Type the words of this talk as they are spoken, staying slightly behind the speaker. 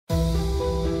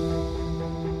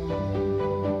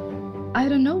I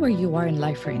don't know where you are in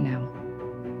life right now,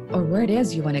 or where it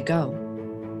is you want to go.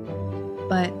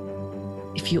 But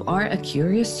if you are a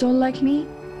curious soul like me,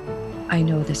 I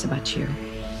know this about you.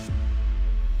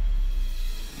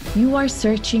 You are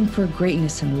searching for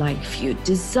greatness in life. You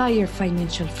desire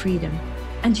financial freedom,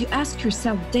 and you ask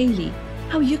yourself daily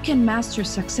how you can master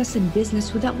success in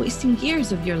business without wasting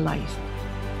years of your life.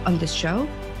 On this show,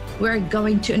 we're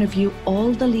going to interview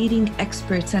all the leading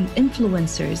experts and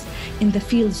influencers in the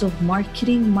fields of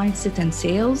marketing, mindset, and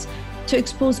sales to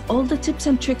expose all the tips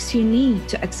and tricks you need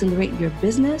to accelerate your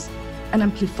business and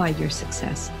amplify your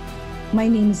success. My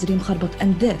name is Reem Kharbat,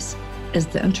 and this is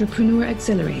the Entrepreneur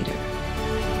Accelerator.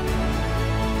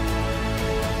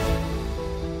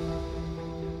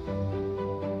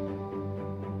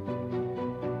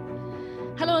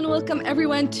 Hello and welcome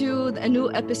everyone to a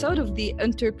new episode of the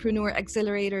Entrepreneur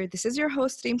Accelerator. This is your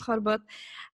host, Reem Kharbat.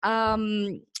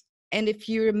 And if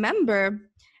you remember,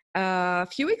 a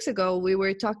few weeks ago, we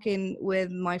were talking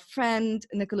with my friend,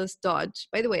 Nicholas Dodge.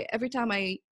 By the way, every time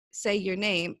I say your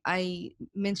name, I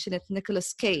mention it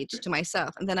Nicholas Cage to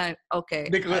myself. And then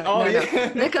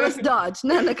Nicholas Dodge,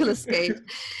 not Nicholas Cage.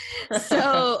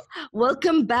 So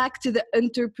welcome back to the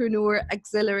Entrepreneur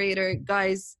Accelerator.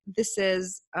 Guys, this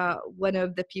is one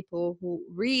of the people who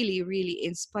really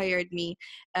inspired me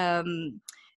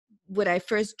when I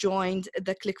first joined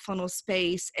the ClickFunnels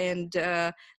space and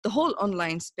the whole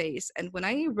online space. And when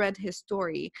I read his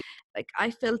story, like I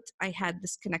felt I had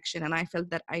this connection, and I felt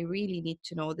that I really need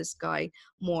to know this guy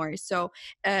more. So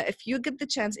if you get the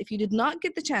chance, if you did not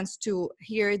get the chance to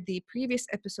hear the previous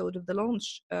episode of the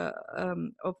launch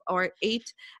of our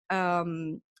 8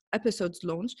 episodes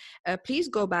launch, please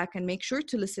go back and make sure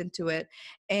to listen to it.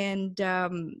 And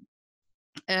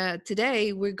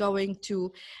today we're going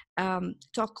to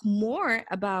talk more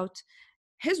about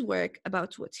his work,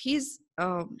 about what he's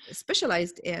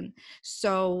specialized in.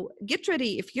 So get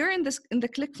ready. If you're in the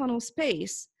ClickFunnels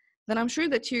space, then I'm sure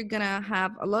that you're gonna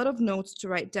have a lot of notes to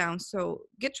write down. So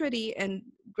get ready and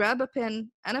grab a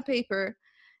pen and a paper,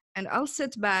 and I'll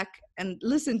sit back and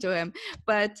listen to him.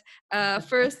 But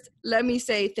first, let me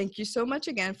say thank you so much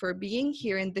again for being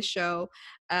here in the show.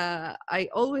 I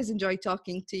always enjoy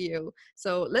talking to you.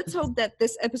 So let's hope that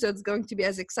this episode is going to be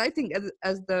as exciting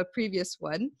as the previous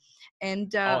one.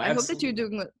 And I hope that you're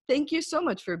doing well. Thank you so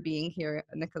much for being here,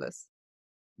 Nicholas.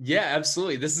 Yeah,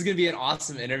 absolutely. This is going to be an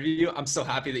awesome interview. I'm so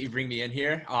happy that you bring me in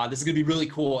here. This is going to be really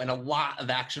cool and a lot of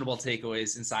actionable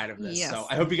takeaways inside of this. Yes. So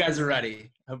I hope you guys are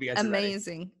ready.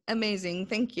 Amazing.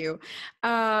 Thank you.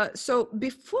 So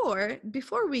before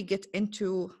we get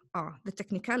into the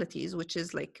technicalities, which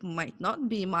is like might not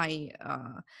be my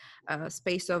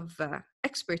space of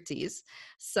expertise,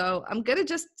 so I'm gonna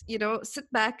just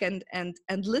sit back and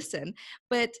listen.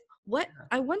 But what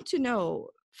I want to know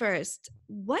first,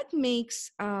 what makes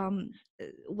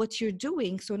what you're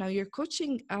doing? So now you're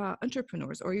coaching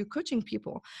entrepreneurs, or you're coaching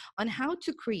people on how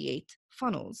to create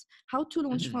funnels, how to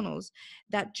launch funnels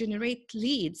that generate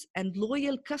leads and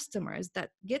loyal customers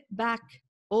that get back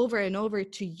over and over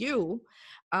to you,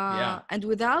 and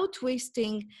without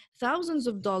wasting thousands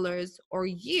of dollars or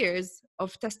years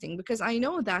of testing. Because I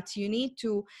know that you need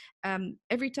to,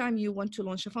 every time you want to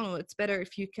launch a funnel, it's better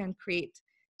if you can create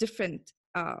different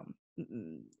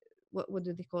what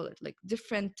do they call it, like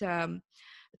different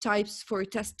types for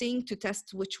testing, to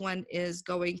test which one is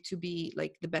going to be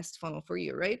like the best funnel for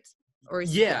you, right? Or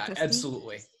is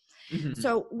absolutely.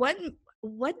 So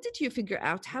what did you figure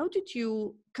out? How did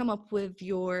you come up with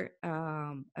your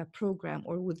program,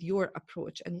 or with your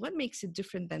approach, and what makes it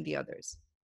different than the others?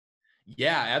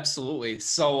 Yeah, absolutely.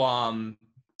 So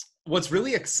what's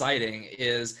really exciting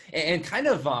is, and kind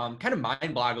of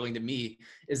mind-boggling to me,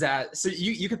 is that, so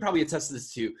you could probably attest to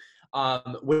this too.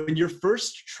 When you're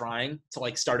first trying to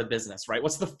like start a business, right?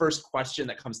 What's the first question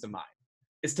that comes to mind?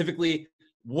 It's typically,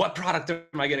 what product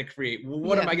am I going to create?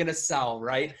 What am I going to sell,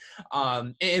 right?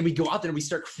 And we go out there and we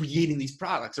start creating these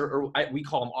products, or we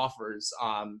call them offers,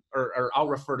 or I'll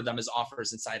refer to them as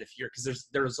offers inside of here, because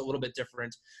there's a little bit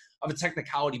different of a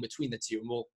technicality between the two, and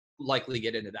we'll likely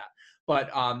get into that.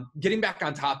 But getting back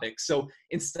on topic, so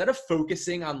instead of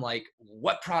focusing on like,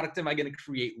 what product am I going to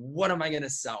create? What am I going to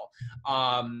sell?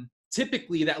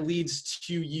 Typically that leads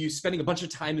to you spending a bunch of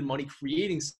time and money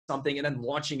creating something and then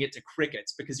launching it to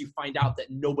crickets, because you find out that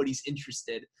nobody's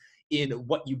interested in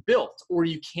what you built, or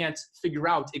you can't figure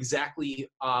out exactly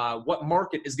what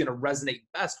market is going to resonate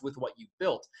best with what you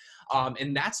built.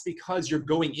 And that's because you're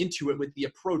going into it with the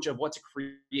approach of what to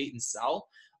create and sell,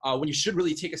 when you should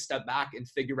really take a step back and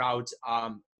figure out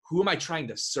who am I trying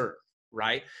to serve,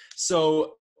 right?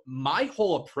 So my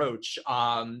whole approach,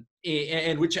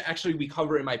 and which actually we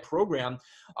cover in my program,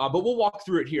 but we'll walk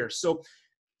through it here. So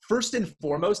first and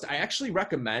foremost, I actually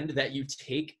recommend that you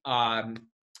take, I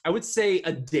would say,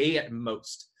 a day at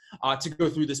most to go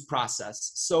through this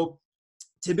process. So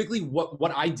typically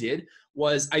what I did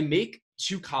was I make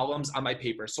 2 columns on my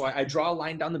paper. So I draw a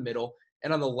line down the middle,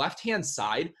 and on the left-hand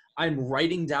side, I'm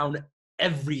writing down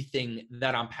everything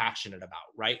that I'm passionate about,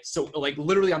 right? So like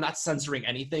literally I'm not censoring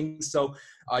anything. So,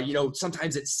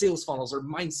 sometimes it's sales funnels or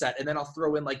mindset, and then I'll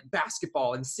throw in like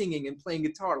basketball and singing and playing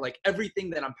guitar, like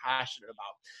everything that I'm passionate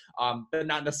about, but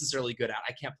not necessarily good at.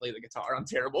 I can't play the guitar. I'm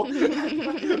terrible.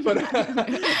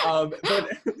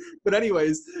 but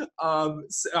anyways,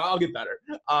 so I'll get better.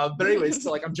 But anyways, so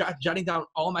like I'm jotting down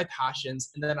all my passions,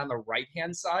 and then on the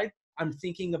right-hand side, I'm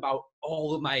thinking about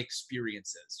all of my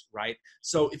experiences, right?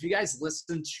 So if you guys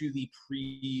listen to the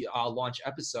pre-launch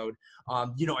episode, I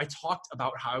talked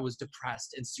about how I was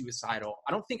depressed and suicidal.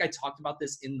 I don't think I talked about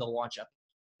this in the launch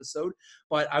episode,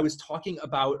 but I was talking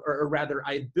about, or rather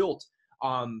I had built,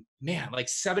 like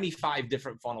 75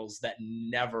 different funnels that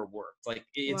never worked. Like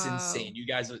it's Wow. insane. You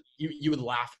guys, you would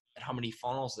laugh at how many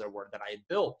funnels there were that I had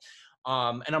built.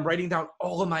 And I'm writing down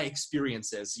all of my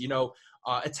experiences,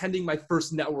 attending my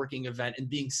first networking event and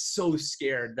being so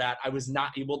scared that I was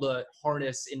not able to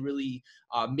harness and really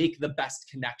make the best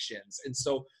connections. And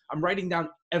so I'm writing down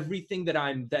everything that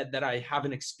I have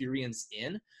an experience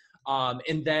in.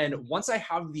 And then once I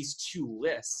have these 2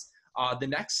 lists, the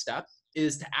next step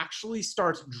is to actually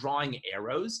start drawing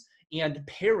arrows and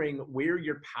pairing where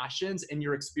your passions and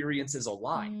your experiences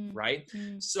align, right?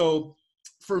 So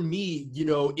for me,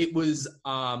 it was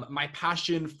my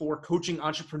passion for coaching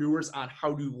entrepreneurs on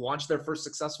how to launch their first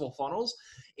successful funnels,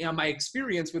 and my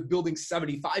experience with building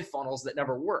 75 funnels that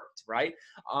never worked, right?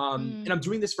 And I'm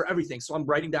doing this for everything. So I'm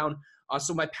writing down,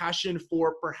 so my passion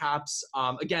for perhaps,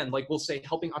 again, like we'll say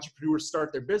helping entrepreneurs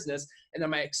start their business, and then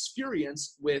my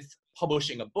experience with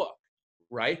publishing a book,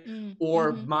 right?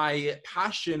 Or my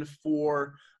passion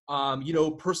for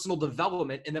personal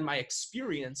development, and then my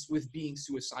experience with being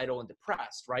suicidal and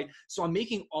depressed, right? So I'm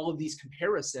making all of these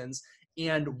comparisons,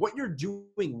 and what you're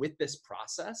doing with this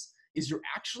process is you're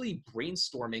actually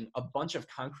brainstorming a bunch of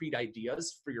concrete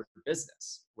ideas for your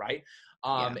business, right?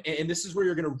 And this is where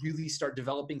you're going to really start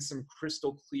developing some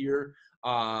crystal clear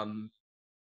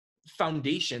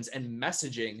foundations and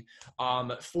messaging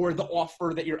for the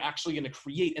offer that you're actually going to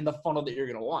create and the funnel that you're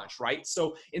going to launch, right?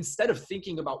 So instead of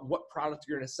thinking about what product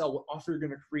you're going to sell, what offer you're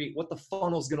going to create, what the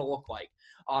funnel is going to look like,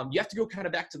 you have to go kind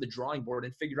of back to the drawing board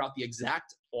and figure out the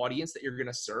exact audience that you're going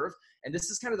to serve. And this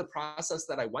is kind of the process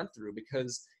that I went through,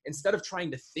 because instead of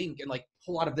trying to think and like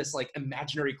pull out of this like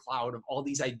imaginary cloud of all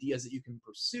these ideas that you can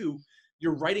pursue,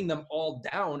 you're writing them all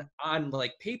down on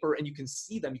like paper, and you can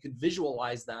see them, you can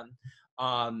visualize them.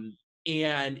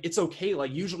 And it's okay.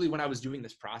 Like usually when I was doing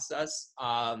this process,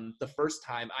 the first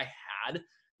time I had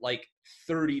like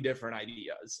 30 different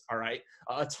ideas, all right?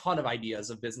 A ton of ideas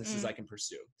of businesses I can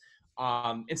pursue.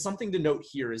 And something to note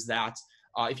here is that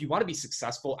if you want to be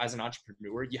successful as an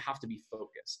entrepreneur, you have to be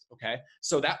focused, okay?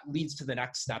 So that leads to the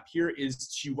next step here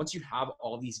is to, once you have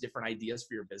all these different ideas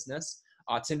for your business,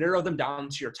 to narrow them down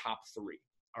to your top 3,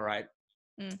 all right?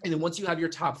 And then once you have your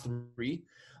top 3,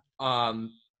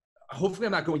 hopefully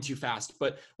I'm not going too fast,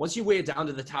 but once you weigh it down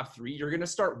to the top 3, you're going to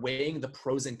start weighing the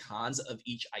pros and cons of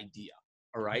each idea.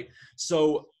 All right.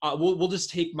 So we'll just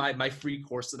take my free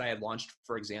course that I had launched,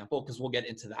 for example, because we'll get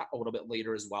into that a little bit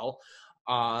later as well.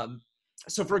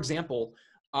 So for example,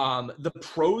 the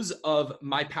pros of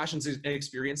my passions and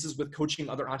experiences with coaching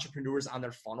other entrepreneurs on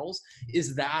their funnels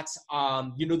is that,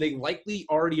 they likely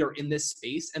already are in this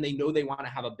space and they know they want to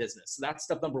have a business. So that's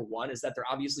step number 1, is that they're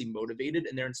obviously motivated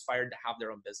and they're inspired to have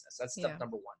their own business. That's step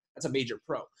number 1. That's a major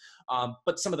pro.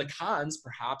 But some of the cons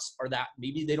perhaps are that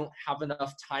maybe they don't have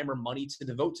enough time or money to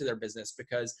devote to their business,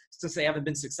 because since they haven't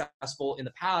been successful in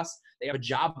the past, they have a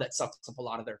job that sucks up a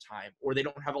lot of their time, or they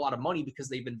don't have a lot of money because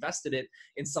they've invested it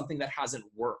in something that hasn't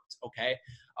worked, okay?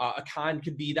 A con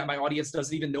could be that my audience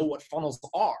doesn't even know what funnels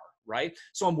are, right?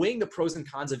 So I'm weighing the pros and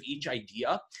cons of each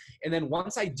idea. And then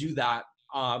once I do that,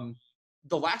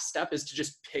 the last step is to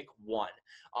just pick one.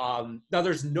 Now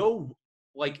there's no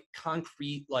like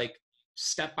concrete, like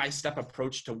step-by-step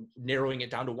approach to narrowing it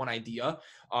down to one idea.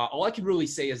 All I can really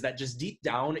say is that just deep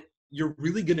down, you're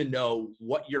really going to know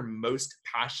what you're most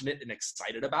passionate and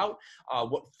excited about,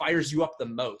 what fires you up the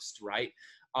most, right?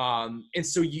 And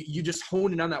so you just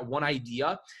hone in on that one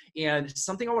idea. And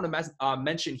something I want to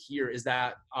mention here is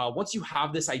that once you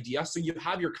have this idea, so you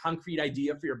have your concrete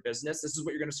idea for your business, this is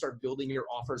what you're going to start building your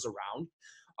offers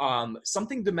around.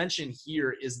 Something to mention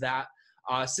here is that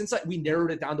since we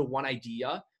narrowed it down to one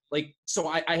idea, like, so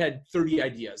I had 30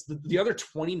 ideas. The other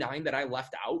 29 that I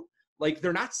left out, like,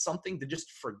 they're not something to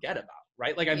just forget about,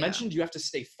 right? Like I Yeah. mentioned, you have to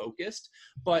stay focused,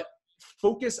 but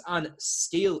focus on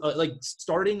scale, like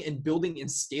starting and building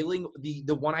and scaling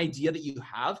the one idea that you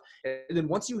have. And then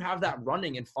once you have that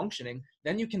running and functioning,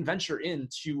 then you can venture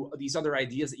into these other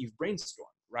ideas that you've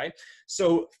brainstormed, right?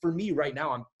 So for me right now,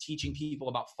 I'm teaching people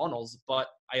about funnels, but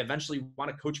I eventually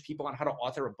want to coach people on how to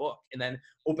author a book and then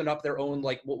open up their own,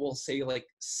 like what we'll say, like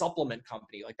supplement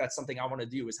company. Like that's something I want to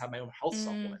do, is have my own health Mm,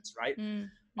 supplements, right? mm,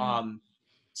 mm. Um,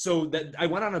 so that I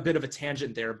went on a bit of a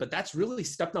tangent there, but that's really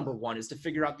step number one, is to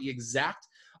figure out the exact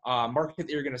market that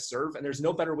you're going to serve. And there's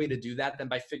no better way to do that than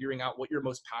by figuring out what you're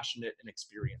most passionate and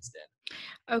experienced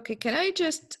in. Okay, can I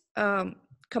just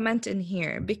comment in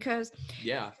here? Because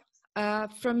Yeah.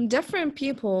 from different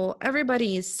people,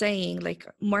 everybody is saying, like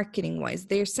marketing wise,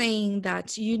 they're saying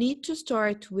that you need to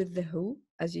start with the who,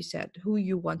 as you said, who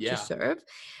you want to Yeah. serve,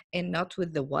 and not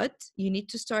with the what. You need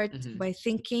to start Mm-hmm. by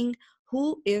thinking,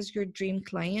 who is your dream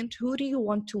client? Who do you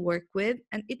want to work with?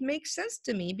 And it makes sense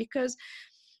to me because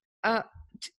uh,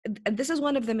 and this is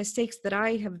one of the mistakes that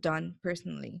I have done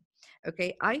personally.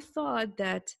 Okay, I thought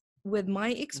that with my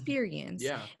Mm-hmm. experience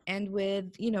Yeah. and with,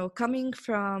 coming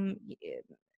from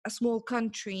a small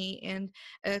country and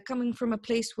coming from a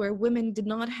place where women did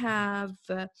not have,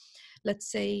 let's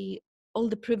say, all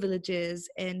the privileges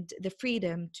and the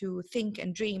freedom to think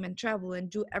and dream and travel and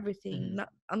do everything, Mm-hmm. not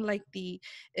unlike the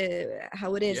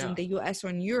how it is in Yeah. the US or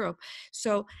in Europe.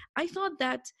 So I thought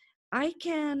that I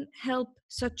can help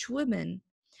such women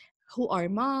who are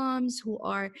moms, who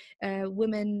are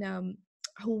women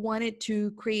who wanted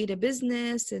to create a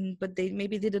business, and but they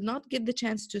maybe they did not get the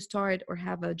chance to start or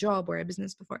have a job or a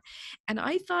business before. And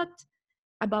I thought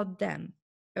about them.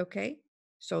 Okay,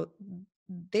 so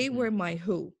they Mm-hmm. were my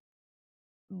who.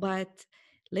 But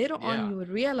later on Yeah. you would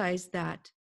realize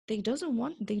that they don't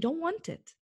want it.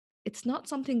 It's not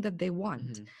something that they want.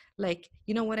 Mm-hmm. Like,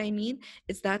 you know what I mean?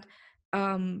 It's that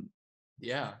um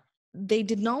Yeah. they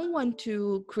did not want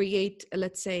to create,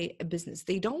 let's say, a business.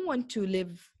 They don't want to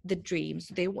live the dreams.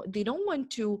 They don't want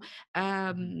to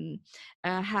Mm-hmm.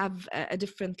 have a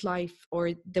different life or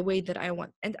the way that I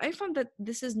want. And I found that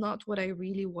this is not what I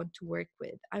really want to work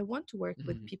with. I want to work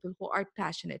with Mm-hmm. people who are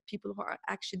passionate, people who are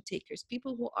action takers,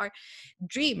 people who are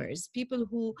dreamers, people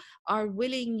who are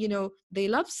willing, they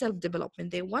love self development,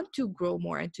 they want to grow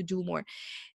more and to do more.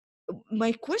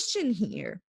 My question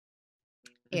here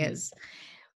Mm-hmm. is,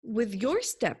 with your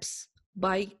steps,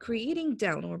 by creating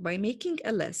down or by making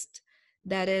a list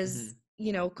that Mm-hmm. is,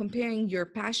 comparing your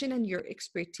passion and your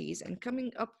expertise and coming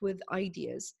up with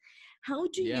ideas, how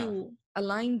do Yeah. you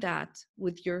align that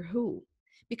with your who?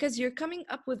 Because you're coming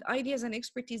up with ideas and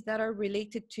expertise that are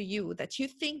related to you, that you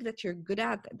think that you're good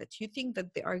at, that you think that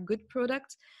they are good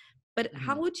products, but Mm-hmm.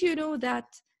 how would you know that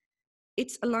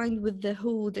it's aligned with the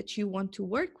who that you want to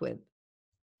work with?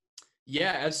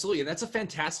 Yeah, absolutely. And that's a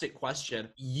fantastic question.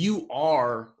 You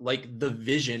are like the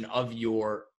vision of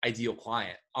your ideal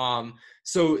client.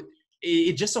 So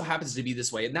it just so happens to be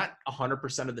this way, and not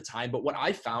 100% of the time, but what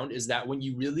I found is that when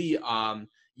you really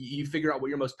you figure out what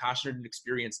you're most passionate and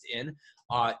experienced in,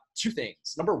 two things.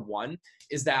 Number one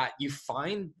is that you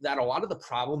find that a lot of the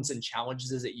problems and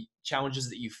challenges that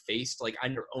you faced, like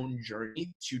on your own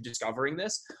journey to discovering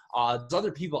this, there's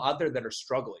other people out there that are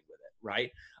struggling with it,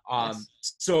 right? Yes.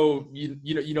 So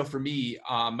for me,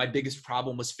 my biggest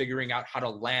problem was figuring out how to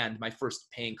land my first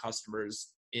paying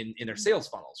customers in their sales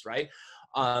funnels, right?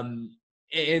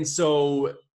 And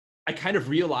so I kind of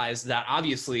realized that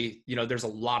obviously, there's a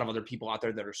lot of other people out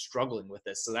there that are struggling with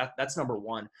this. So that's number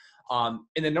one. And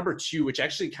then number two, which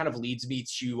actually kind of leads me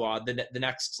to the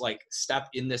next like step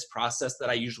in this process that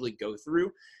I usually go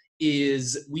through,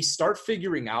 is we start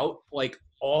figuring out like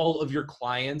all of your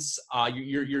clients,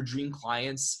 your dream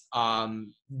clients,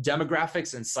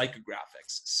 demographics and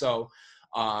psychographics. So,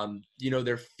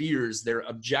 their fears, their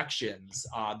objections,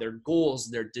 their goals,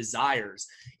 their desires.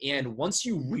 And once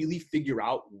you really figure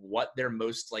out what they're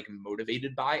most like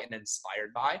motivated by and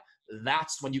inspired by,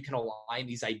 that's when you can align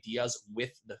these ideas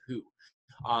with the who.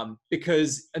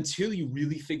 Because until you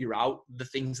really figure out the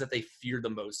things that they fear the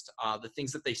most, the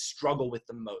things that they struggle with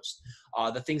the most,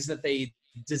 the things that they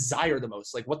desire the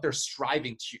most, like what they're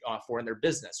striving to, for in their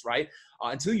business, right?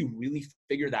 Until you really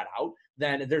figure that out,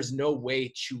 then there's no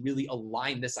way to really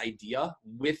align this idea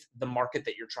with the market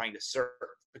that you're trying to serve,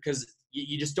 because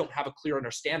you just don't have a clear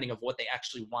understanding of what they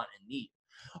actually want and need.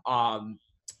 Um,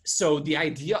 So the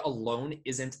idea alone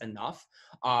isn't enough.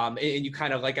 And you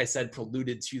kind of, like I said,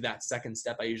 preluded to that second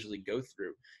step I usually go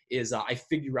through is I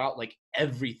figure out like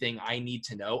everything I need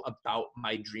to know about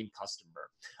my dream customer.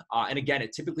 And again,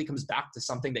 it typically comes back to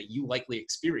something that you likely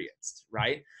experienced,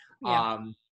 right? Yeah.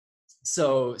 Um,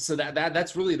 so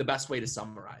that's really the best way to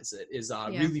summarize it is Yeah.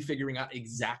 really figuring out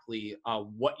exactly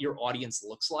what your audience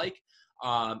looks like,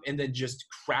 and then just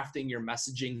crafting your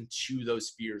messaging to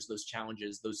those fears, those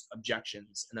challenges, those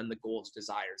objections, and then the goals,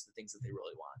 desires, the things that they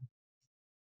really want.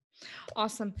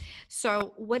 Awesome.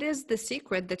 So, what is the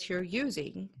secret that you're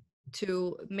using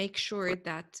to make sure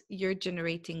that you're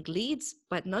generating leads,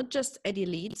 but not just any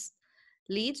leads,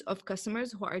 leads of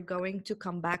customers who are going to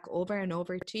come back over and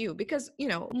over to you? Because, you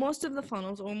know, most of the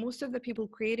funnels or most of the people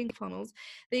creating funnels,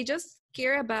 they just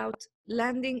care about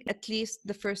landing at least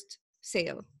the first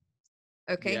sale.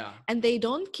 Okay. Yeah. And they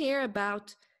don't care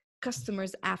about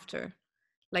customers after.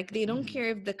 Like they don't Mhm. care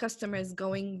if the customer is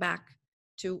going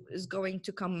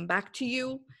to come back to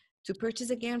you to purchase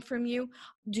again from you.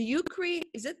 Do you create,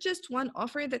 is it just one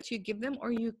offer that you give them, or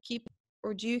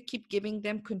do you keep giving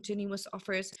them continuous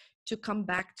offers to come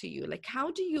back to you? Like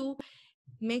how do you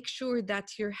make sure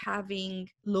that you're having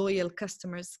loyal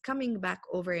customers coming back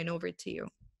over and over to you?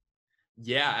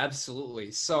 Yeah,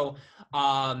 absolutely.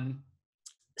 Um,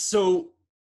 so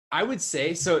I would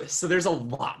say so there's a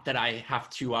lot that I have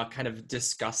to kind of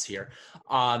discuss here.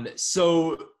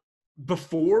 So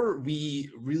before we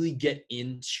really get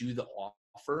into the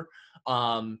offer,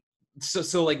 um,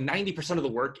 so like 90% of the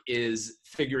work is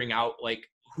figuring out like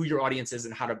who your audience is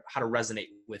and how to resonate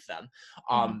with them.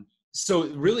 Mhm. So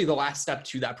really the last step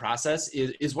to that process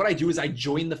is what I do is I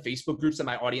join the Facebook groups that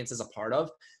my audience is a part of.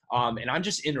 And I'm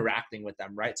just interacting with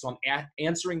them, right? So I'm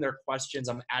answering their questions,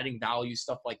 I'm adding value,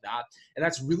 stuff like that. And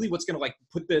that's really what's going to like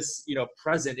put this,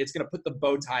 present. It's going to put the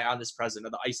bow tie on this present or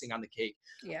the icing on the cake.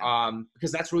 Yeah.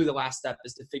 Because that's really the last step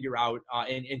is to figure out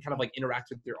and kind of like interact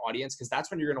with your audience, because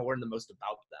that's when you're going to learn the most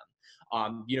about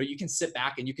them. You can sit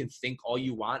back and you can think all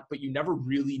you want, but you never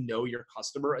really know your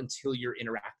customer until you're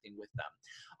interacting with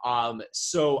them.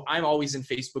 So I'm always in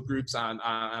Facebook groups.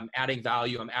 I'm adding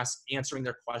value. I'm answering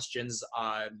their questions.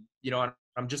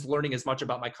 I'm just learning as much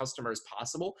about my customer as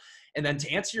possible. And then to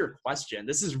answer your question,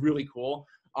 this is really cool.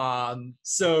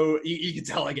 So you can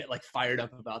tell I get like fired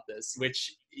up about this,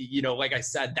 which, like I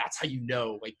said, that's how you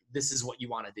know, like, this is what you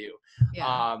want to do.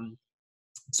 Yeah.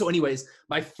 So anyways,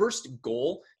 my first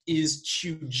goal is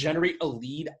to generate a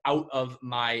lead out of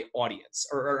my audience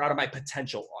or out of my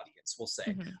potential audience, we'll say,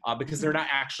 Mhm. because they're Mhm. not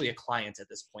actually a client at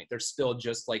this point. They're still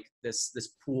just like this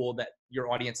pool that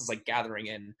your audience is like gathering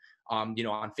in, on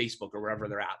Facebook or wherever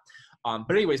they're at.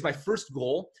 But anyways, my first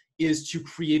goal is to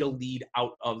create a lead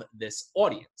out of this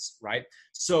audience, right?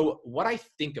 So what I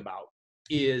think about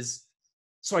is,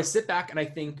 so I sit back and I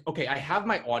think, okay, I have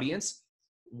my audience.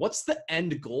 What's the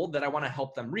end goal that I want to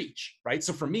help them reach, right?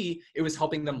 So for me, it was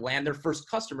helping them land their first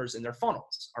customers in their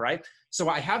funnels, all right? So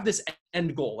I have this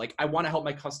end goal, like I want to help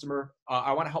my customer,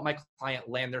 I want to help my client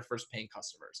land their first paying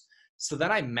customers. So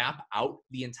then I map out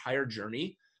the entire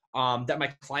journey that my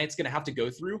client's going to have to go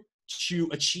through to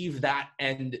achieve that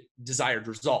end desired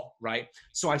result, right?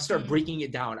 So I start Mm. breaking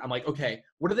it down. I'm like, okay,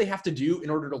 what do they have to do in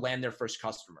order to land their first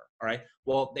customer? All right.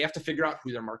 Well, they have to figure out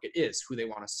who their market is, who they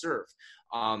want to serve.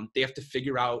 They have to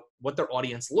figure out what their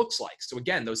audience looks like. So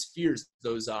again, those fears,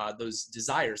 those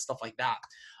desires, stuff like that.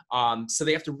 So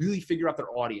they have to really figure out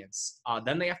their audience.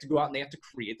 Then they have to go out and they have to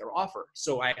create their offer.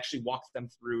 So I actually walk them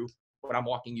through what I'm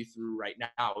walking you through right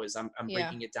now is I'm Yeah.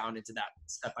 breaking it down into that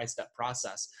step-by-step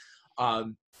process.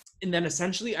 And then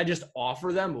essentially I just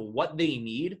offer them what they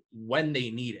need when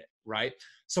they need it, right?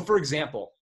 So for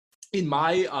example, in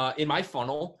my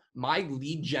funnel, my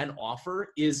lead gen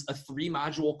offer is a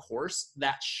 3-module course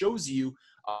that shows you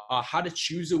how to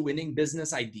choose a winning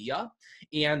business idea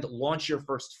and launch your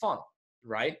first funnel,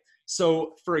 right?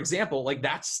 So for example, like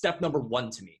that's step number 1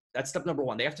 to me. That's step number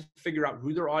 1. They have to figure out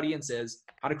who their audience is,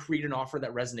 how to create an offer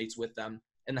that resonates with them,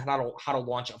 and then how to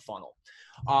launch a funnel.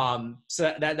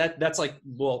 So that's like,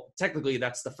 well, technically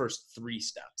that's the first 3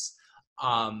 steps.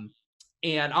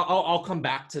 And I'll come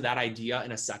back to that idea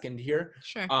in a second here.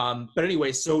 Sure. But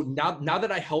anyway, so now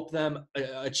that I help them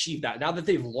achieve that, now that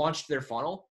they've launched their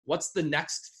funnel, what's the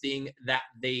next thing that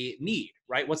they need,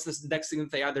 right? What's the next thing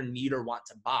that they either need or want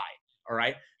to buy? All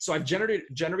right. So I've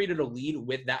generated a lead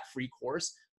with that free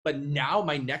course, but now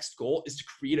my next goal is to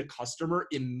create a customer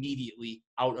immediately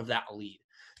out of that lead.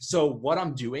 So what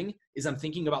I'm doing is I'm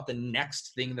thinking about the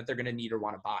next thing that they're going to need or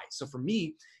want to buy. So for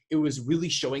me, it was really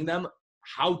showing them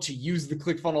how to use the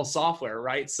ClickFunnels software,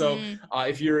 right? So Mm,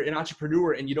 if you're an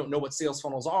entrepreneur and you don't know what sales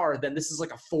funnels are, then this is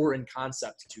like a foreign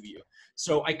concept to you.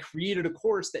 So I created a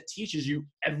course that teaches you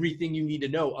everything you need to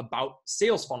know about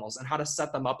sales funnels and how to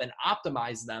set them up and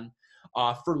optimize them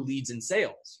for leads and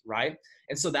sales, right?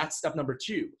 And so that's step number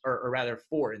 2, or rather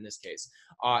 4 in this case.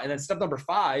 And then step number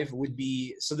 5 would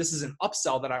be, so this is an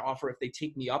upsell that I offer if they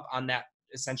take me up on that.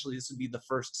 Essentially, this would be the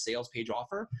first sales page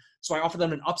offer. So I offer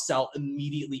them an upsell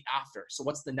immediately after. So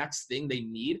what's the next thing they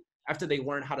need after they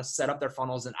learn how to set up their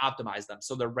funnels and optimize them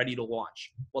so they're ready to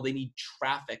launch? Well, they need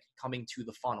traffic coming to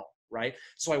the funnel, right?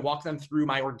 So I walk them through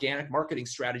my organic marketing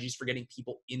strategies for getting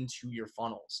people into your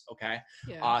funnels, okay?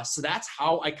 yeah. So that's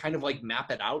how I kind of like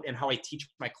map it out, and how I teach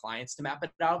my clients to map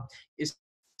it out is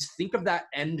think of that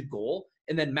end goal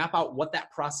and then map out what that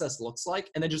process looks like,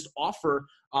 and then just offer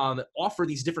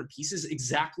these different pieces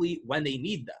exactly when they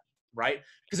need them, right?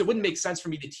 Because it wouldn't make sense for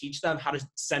me to teach them how to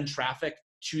send traffic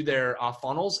to their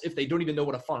funnels if they don't even know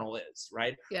what a funnel is,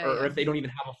 right? Yeah, Or yeah. if they don't even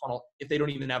have a funnel, if they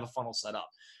don't even have a funnel set up.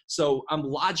 So I'm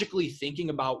logically thinking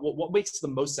about what makes the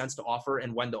most sense to offer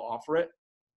and when to offer it,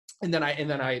 and then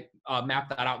I map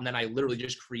that out, and then I literally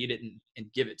just create it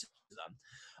and give it to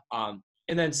them.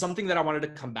 And then something that I wanted to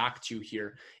come back to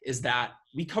here is that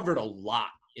we covered a lot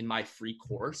in my free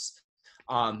course.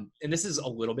 And this is a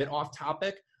little bit off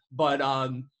topic, but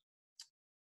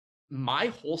my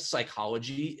whole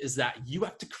psychology is that you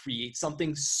have to create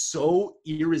something so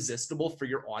irresistible for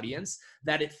your audience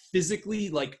that it physically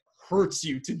like hurts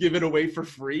you to give it away for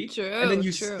free. And then True,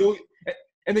 you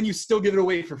true. still give it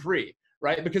away for free,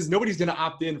 right? Because nobody's going to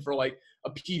opt in for like a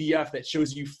PDF that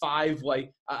shows you 5,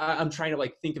 like, I'm trying to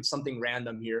like think of something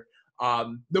random here.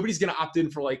 Nobody's going to opt in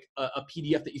for like a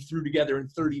PDF that you threw together in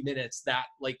 30 minutes that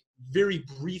like very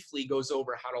briefly goes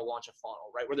over how to launch a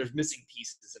funnel, right? Where there's missing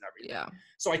pieces and everything. Yeah.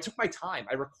 So I took my time.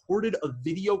 I recorded a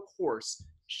video course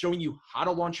showing you how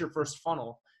to launch your first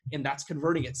funnel, and that's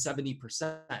converting at 70%.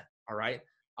 All right.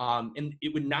 And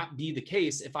it would not be the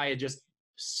case if I had just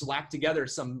slapped together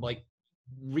some like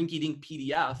rinky-dink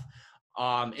PDF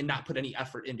and not put any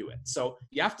effort into it. So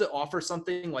you have to offer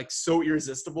something like so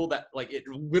irresistible that like it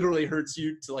literally hurts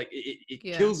you to like it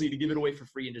Yeah. kills you to give it away for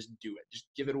free, and just do it. Just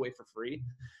give it away for free,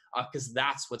 because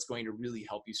that's what's going to really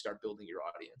help you start building your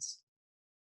audience.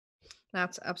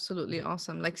 That's absolutely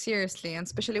awesome. Like seriously, and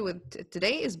especially with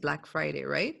today is Black Friday,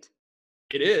 right?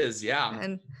 It is, yeah.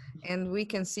 And we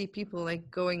can see people like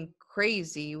going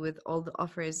crazy with all the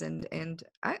offers, and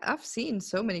I've seen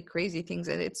so many crazy things,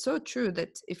 and it's so true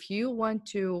that if you want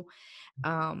to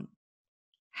um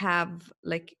have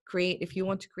like create if you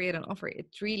want to create an offer, it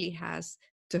really has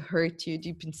to hurt you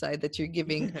deep inside that you're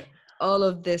giving all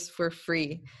of this for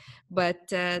free. But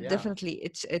Yeah. definitely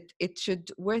it should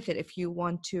worth it if you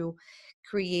want to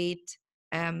create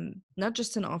not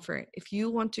just an offer, if you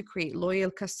want to create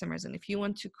loyal customers, and if you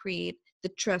want to create the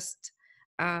trust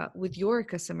with your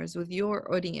customers, with your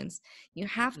audience, you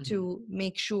have Mhm. to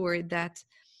make sure that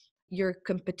your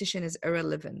competition is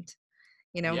irrelevant,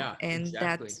 Yeah, and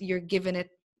that exactly. you're giving it,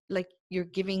 like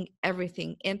you're giving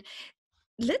everything. And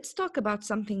let's talk about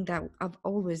something that I've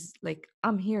always like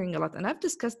I'm hearing a lot, and I've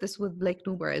discussed this with Blake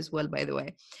Nuber as well, by the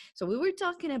way. So we were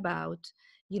talking about,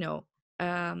 you know,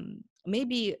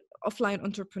 maybe offline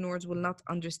entrepreneurs will not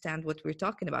understand what we're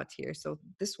talking about here. So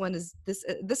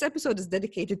this episode is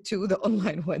dedicated to the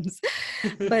online ones.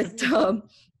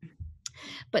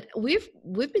 but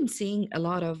we've been seeing a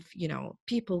lot of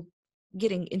people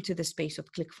getting into the space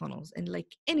of ClickFunnels, and like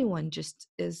anyone just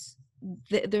is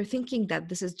they're thinking that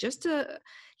this is just a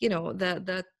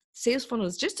the sales funnel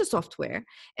is just a software,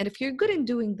 and if you're good in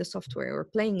doing the software or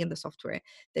playing in the software,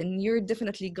 then you're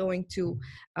definitely going to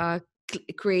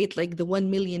create like the $1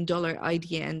 million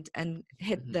idea and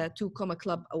hit Mhm. the 2 Comma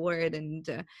Club award, and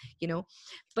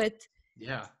but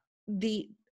Yeah. the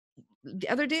the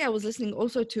other day I was listening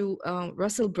also to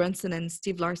Russell Brunson and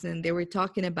Steve Larson, and they were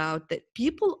talking about that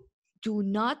people do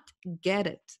not get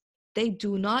it. They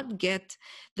do not get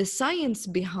the science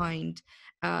behind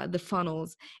the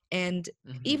funnels, and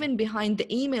Mhm. even behind the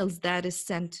emails that is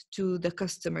sent to the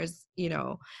customers.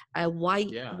 Why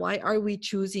Yeah. are we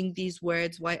choosing these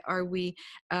words? Why are we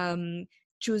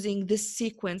choosing this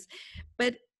sequence?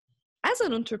 But as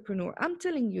an entrepreneur, I'm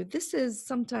telling you, this is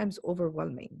sometimes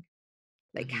overwhelming.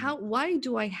 Like, Mhm. why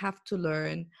do I have to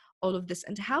learn all of this,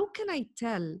 and how can I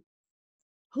tell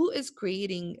who is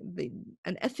creating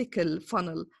an ethical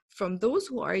funnel from those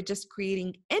who are just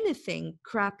creating anything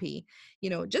crappy,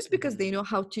 just because Mhm. they know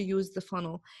how to use the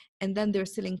funnel, and then they're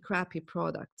selling crappy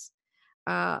products.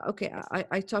 Okay,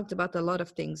 I talked about a lot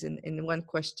of things in one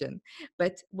question,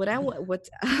 but what what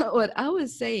what I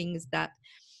was saying is that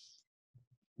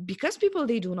because people,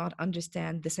 they do not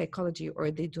understand the psychology,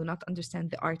 or they do not understand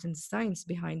the art and science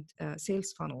behind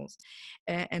sales funnels,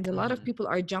 and a lot of Mhm. people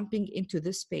are jumping into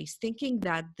this space thinking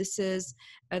that this is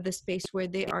the space where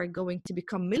they are going to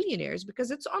become millionaires, because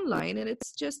it's online and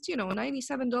it's just,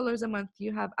 $97 a month.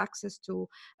 You have access to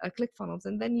ClickFunnels,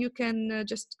 and then you can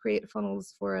just create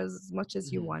funnels for as much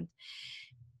as you Mhm. want.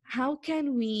 How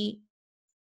can we,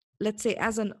 let's say,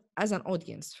 as an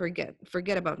audience,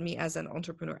 forget about me as an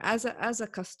entrepreneur, as a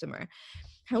customer,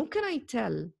 how can I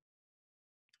tell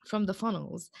from the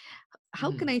funnels,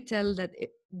 how can Mhm. I tell that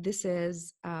this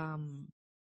is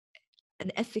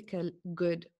an ethical,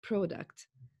 good product Yeah.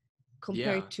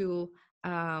 compared to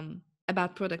a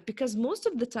bad product? Because most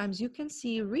of the times you can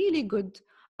see really good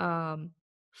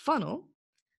funnel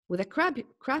with a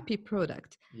crappy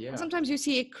product, and Yeah. sometimes you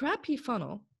see a crappy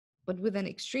funnel but with an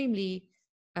extremely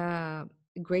uh,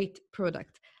 great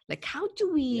product. Like, how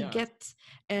do we Yeah. get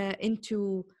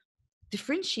into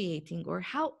differentiating, or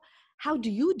how do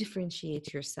you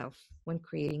differentiate yourself when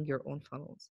creating your own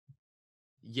funnels?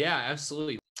 Yeah,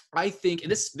 absolutely. I think,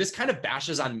 and this kind of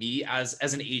bashes on me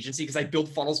as an agency because I build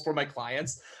funnels for my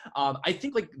clients. I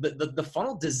think like the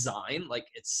funnel design like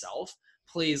itself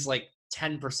plays like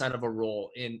 10% of a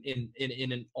role in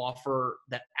an offer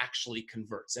that actually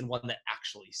converts and one that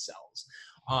actually sells.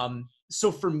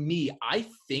 So for me, I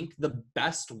think the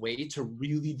best way to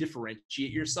really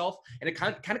differentiate yourself, and it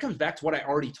kind of comes back to what I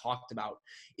already talked about,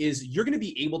 is you're going to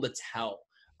be able to tell,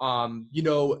 you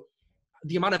know,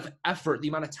 the amount of effort, the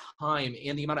amount of time,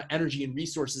 and the amount of energy and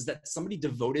resources that somebody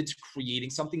devoted to creating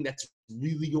something that's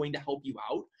really going to help you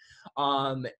out.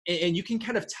 And you can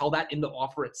kind of tell that in the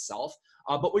offer itself.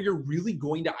 But where you're really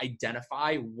going to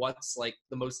identify what's like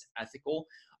the most ethical,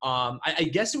 I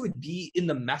guess it would be in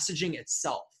the messaging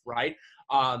itself, right?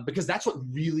 Because that's what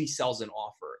really sells an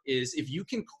offer, is if you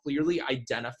can clearly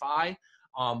identify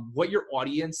what your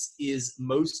audience is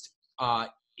most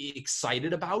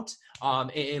excited about,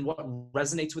 and what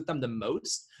resonates with them the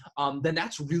most, then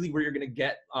that's really where you're going to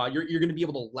get, you're going to be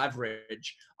able to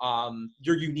leverage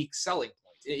your unique selling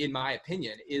point, in my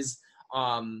opinion, is,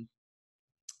 um,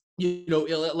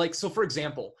 like, so for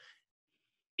example,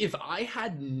 if I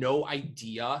had no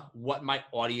idea what my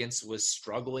audience was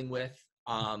struggling with,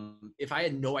 if I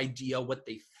had no idea what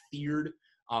they feared,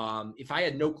 if I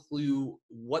had no clue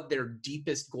what their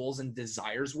deepest goals and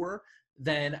desires were,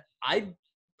 then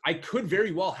I could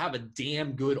very well have a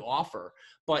damn good offer,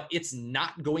 but it's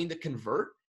not going to convert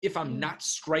if I'm Mm, not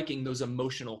striking those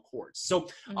emotional chords. So,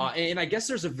 mm, and I guess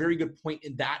there's a very good point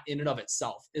in that, in and of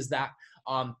itself, is that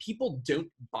people don't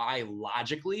buy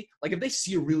logically. Like if they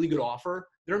see a really good offer,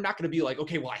 they're not going to be like,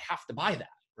 okay, well, I have to buy that,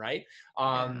 right?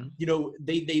 yeah.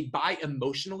 They buy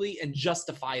emotionally and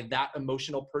justify that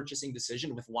emotional purchasing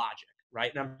decision with logic,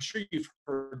 right? And I'm sure you've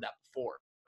heard that before.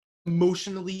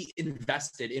 Emotionally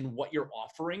invested in what you're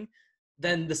offering,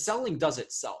 then the selling does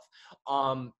itself.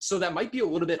 So that might be a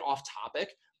little bit off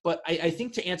topic, but I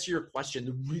think to answer your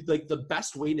question, like the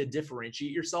best way to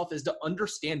differentiate yourself is to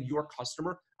understand your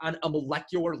customer on a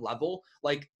molecular level.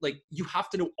 Like you have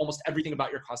to know almost everything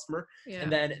about your customer,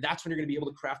 and Yeah. then that's when you're going to be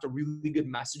able to craft a really good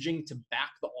messaging to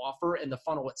back the offer and the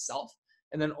funnel itself.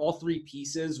 And then all three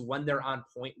pieces, when they're on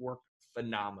point, work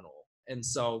phenomenal. And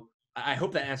so I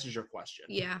hope that answers your question.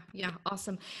 Yeah, yeah,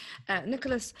 awesome.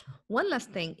 Nicholas, one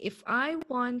last thing. If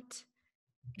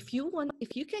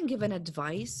you can give an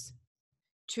advice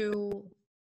to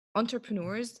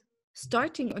entrepreneurs,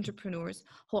 starting entrepreneurs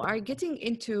who are getting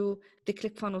into the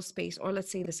ClickFunnels space, or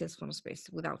let's say the sales funnel space,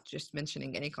 without just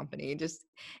mentioning any company, just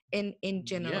in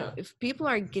general, Yeah. if people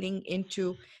are getting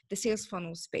into the sales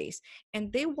funnel space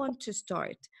and they want to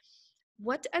start,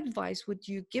 what advice would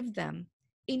you give them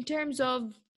in terms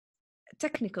of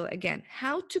technical, again,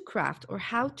 how to craft or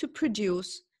how to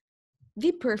produce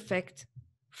the perfect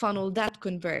funnel that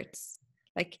converts?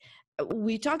 Like,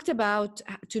 we talked about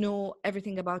to know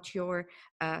everything about your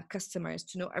customers,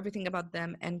 to know everything about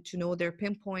them, and to know their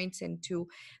pinpoints, and to,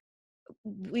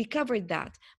 we covered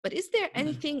that. But is there Mhm.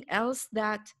 anything else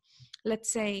that,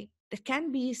 let's say, that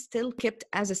can be still kept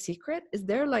as a secret? Is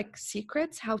there like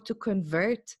secrets how to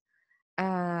convert,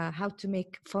 how to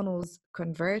make funnels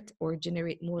convert or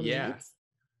generate more Yeah. leads?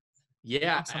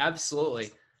 Yeah, Awesome. absolutely.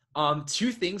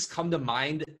 Two things come to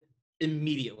mind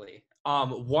immediately.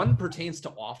 One pertains to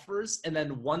offers, and then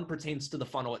one pertains to the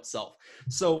funnel itself.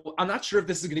 So I'm not sure if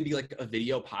this is going to be like a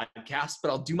video podcast, but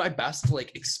I'll do my best to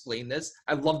like explain this.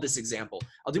 I love this example.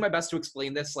 I'll do my best to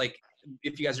explain this, like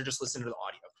if you guys are just listening to the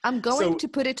audio. I'm going So, to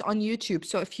put it on YouTube.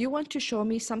 So if you want to show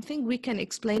me something, we can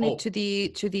explain it oh, to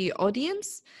the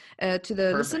audience, to the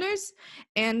perfect. listeners.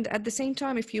 And at the same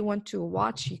time, if you want to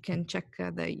watch, you can check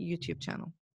the YouTube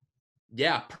channel.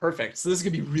 Yeah, perfect. So this is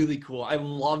gonna be really cool. I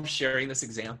love sharing this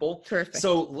example. Perfect.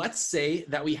 So let's say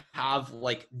that we have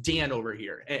like Dan over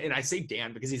here, and I say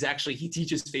Dan because he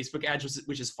teaches Facebook ads,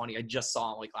 which is funny. I just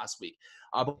saw him like last week.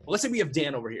 But let's say we have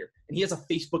Dan over here, and he has a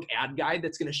Facebook ad guide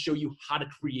that's gonna show you how to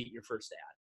create your first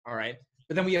ad. All right.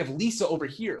 But then we have Lisa over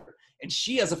here, and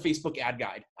she has a Facebook ad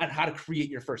guide on how to create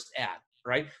your first ad.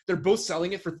 Right. They're both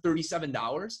selling it for $37.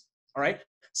 All right.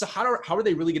 So how are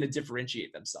they really gonna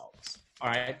differentiate themselves? All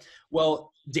right.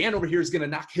 Well, Dan over here is going to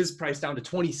knock his price down to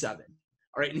 27.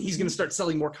 All right. And he's going to start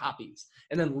selling more copies.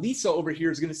 And then Lisa over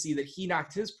here is going to see that he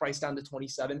knocked his price down to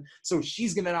 27. So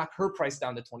she's going to knock her price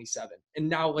down to 27. And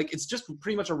now like, it's just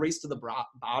pretty much a race to the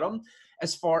bottom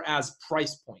as far as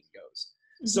price point goes.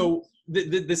 So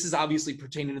this is obviously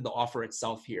pertaining to the offer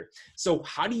itself here. So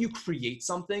how do you create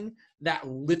something that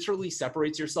literally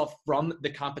separates yourself from the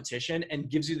competition and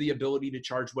gives you the ability to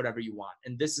charge whatever you want?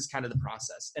 And this is kind of the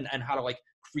process and how to like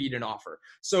create an offer.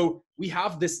 So we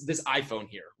have this iPhone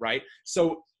here, right?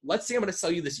 So let's say I'm going to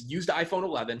sell you this used iPhone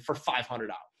 11 for $500.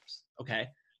 Okay.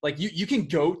 Like you can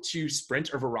go to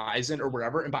Sprint or Verizon or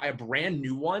wherever and buy a brand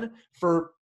new one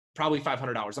for probably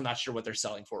 $500. I'm not sure what they're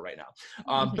selling for right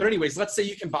now. But anyways, let's say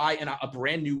you can buy a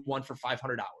brand new one for $500.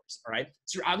 All right.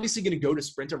 So you're obviously going to go to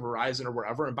Sprint or Verizon or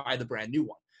wherever and buy the brand new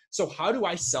one. So how do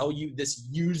I sell you this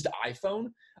used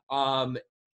iPhone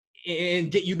and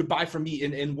get you to buy from me?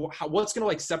 And what's going to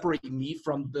like separate me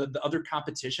from the other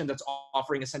competition that's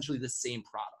offering essentially the same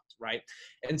product, right?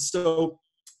 And so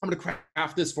I'm going to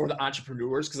craft this for the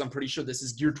entrepreneurs because I'm pretty sure this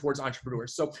is geared towards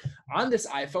entrepreneurs. So on this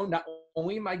iPhone, not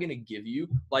only am I going to give you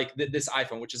like this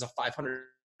iPhone, which is a $500,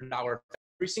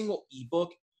 every single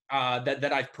ebook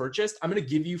that I've purchased, I'm going to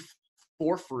give you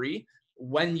for free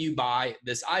when you buy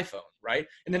this iPhone, right?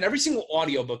 And then every single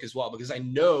audiobook as well, because I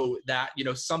know that, you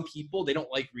know, some people, they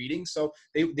don't like reading. So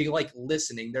they like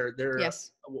listening. They're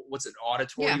Yes. what's it,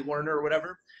 auditory Yeah. learner or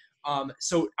whatever.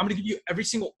 So I'm going to give you every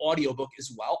single audiobook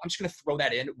as well. I'm just going to throw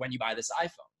that in when you buy this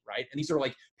iPhone, right? And these are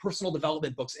like personal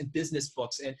development books and business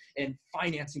books and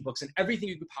financing books and everything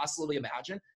you could possibly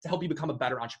imagine to help you become a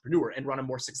better entrepreneur and run a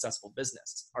more successful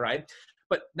business. All right.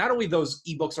 But not only those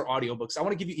ebooks or audiobooks, I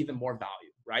want to give you even more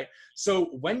value, right? So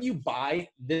when you buy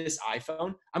this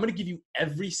iPhone, I'm going to give you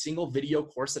every single video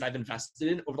course that I've invested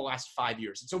in over the last 5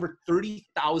 years. It's over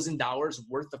 $30,000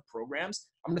 worth of programs.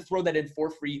 I'm going to throw that in for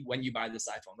free when you buy this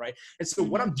iPhone, right? And so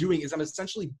what I'm doing is I'm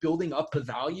essentially building up the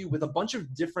value with a bunch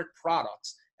of different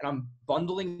products, and I'm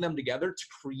bundling them together to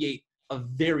create a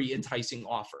very enticing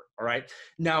offer. All right.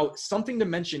 Now, something to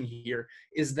mention here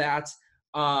is that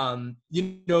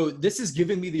you know, this is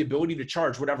giving me the ability to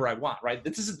charge whatever I want, right?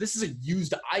 This is a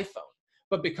used iPhone,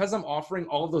 but because I'm offering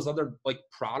all of those other like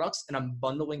products and I'm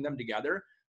bundling them together,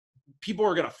 people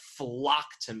are going to flock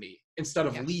to me instead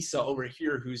of Lisa over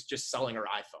here, who's just selling her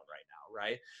iPhone right now.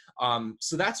 Right.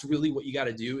 So that's really what you got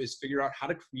to do, is figure out how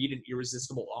to create an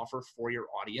irresistible offer for your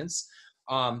audience.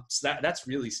 So that's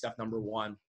really step number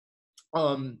one.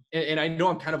 And I know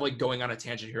I'm kind of like going on a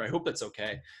tangent here. I hope that's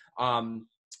okay.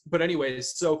 But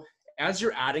anyways, so as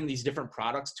you're adding these different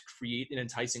products to create an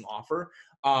enticing offer,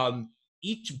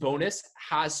 each bonus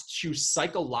has to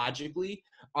psychologically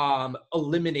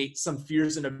eliminate some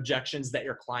fears and objections that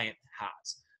your client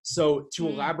has. So to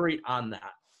elaborate on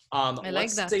that,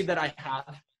 let's say that I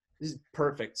have, this is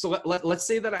perfect. So let's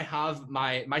say that I have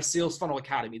my Sales Funnel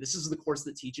Academy. This is the course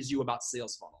that teaches you about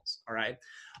sales funnels. All right.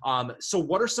 So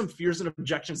what are some fears and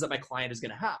objections that my client is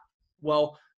going to have?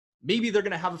 Well, maybe they're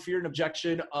going to have a fear and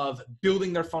objection of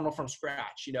building their funnel from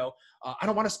scratch. You know, I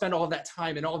don't want to spend all of that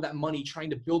time and all of that money trying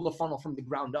to build a funnel from the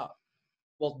ground up.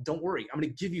 Well, don't worry. I'm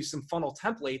going to give you some funnel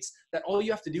templates that all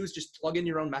you have to do is just plug in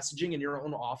your own messaging and your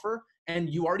own offer, and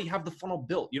you already have the funnel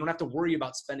built. You don't have to worry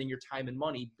about spending your time and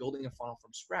money building a funnel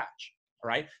from scratch. All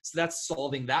right. So that's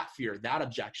solving that fear, that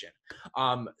objection.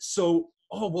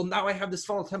 Oh, well, now I have this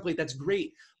funnel template. That's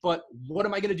great. But what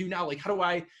am I going to do now? Like,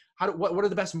 what are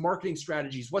the best marketing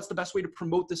strategies? What's the best way to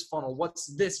promote this funnel? What's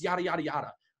this, yada, yada, yada.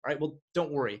 All right. Well,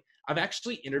 don't worry. I've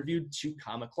actually interviewed 2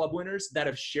 Comma Club winners that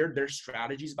have shared their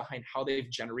strategies behind how they've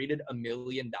generated $1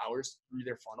 million through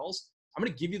their funnels. I'm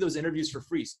going to give you those interviews for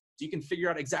free so you can figure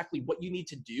out exactly what you need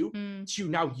to do to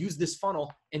now use this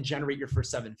funnel and generate your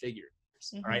first 7 figures.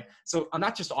 All right. So I'm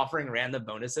not just offering random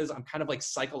bonuses. I'm kind of like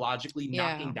psychologically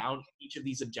knocking down each of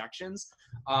these objections.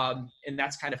 And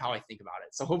that's kind of how I think about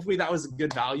it. So hopefully that was a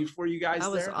good value for you guys. That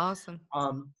was awesome.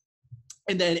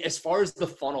 And then as far as the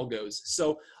funnel goes,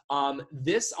 so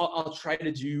this I'll try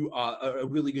to do a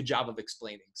really good job of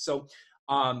explaining. So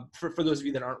for those of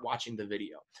you that aren't watching the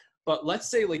video, but let's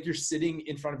say like you're sitting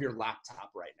in front of your laptop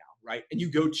right now, right? And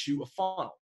you go to a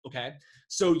funnel. Okay.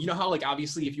 So you know how like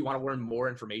obviously if you want to learn more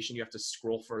information, you have to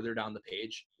scroll further down the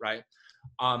page, right?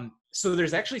 So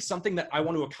there's actually something that I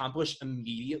want to accomplish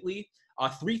immediately.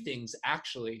 Three things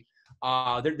actually.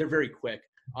 They're very quick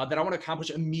that I want to accomplish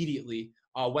immediately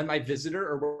when my visitor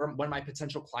or when my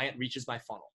potential client reaches my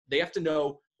funnel. They have to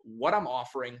know what I'm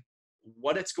offering,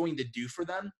 what it's going to do for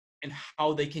them, and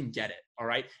how they can get it. All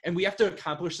right. And we have to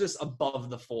accomplish this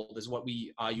above the fold is what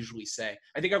we usually say.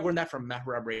 I think I learned that from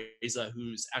Mehrab Reza,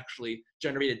 who's actually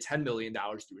generated $10 million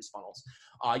through his funnels.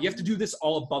 You have to do this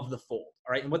all above the fold.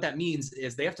 All right. And what that means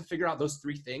is they have to figure out those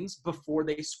three things before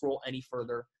they scroll any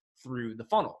further through the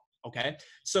funnel. Okay.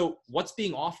 So what's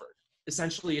being offered?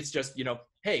 Essentially, it's just,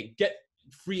 hey, get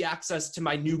free access to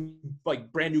my new,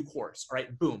 like brand new course. All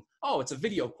right. Boom. Oh, it's a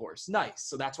video course. Nice.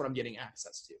 So that's what I'm getting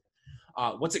access to.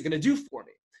 What's it going to do for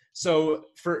me? So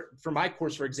for my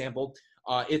course, for example,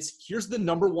 here's the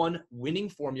 #1 winning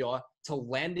formula to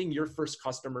landing your first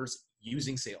customers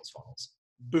using sales funnels.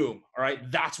 Boom. All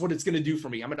right. That's what it's going to do for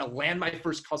me. I'm going to land my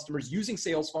first customers using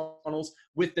sales funnels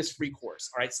with this free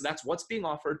course. All right. So that's what's being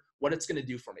offered, what it's going to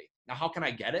do for me. Now, how can I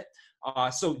get it?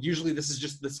 So usually this is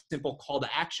just the simple call to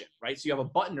action, right? So you have a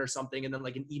button or something and then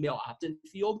like an email opt-in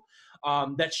field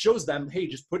that shows them, hey,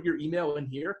 just put your email in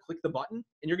here, click the button,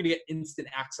 and you're going to get instant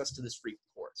access to this free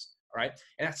course. All right.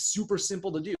 And that's super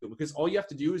simple to do because all you have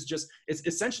to do is it's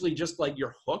essentially just like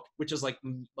your hook, which is like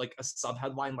a sub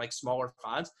headline, like smaller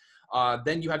fonts.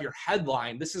 Then you have your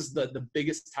headline. This is the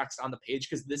biggest text on the page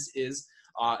because this is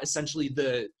essentially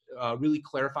the really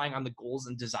clarifying on the goals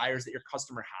and desires that your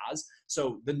customer has.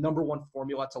 So the #1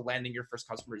 formula to landing your first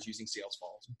customer is using sales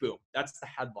funnels. Boom. That's the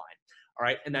headline. All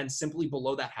right. And then simply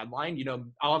below that headline,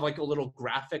 I'll have like a little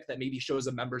graphic that maybe shows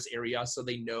a members area so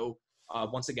they know,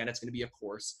 once again, it's going to be a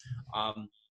course.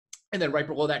 And then right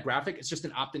below that graphic, it's just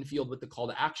an opt-in field with the call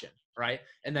to action, right?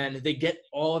 And then they get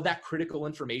all of that critical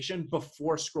information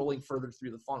before scrolling further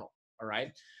through the funnel, all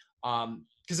right?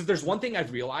 Because if there's one thing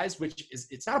I've realized, which is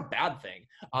it's not a bad thing,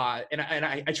 and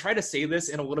I try to say this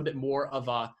in a little bit more of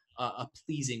a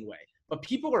pleasing way, but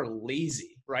people are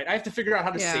lazy, right? I have to figure out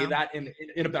how to say that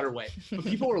in a better way. But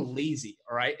people are lazy,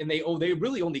 all right? And they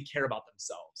really only care about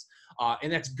themselves,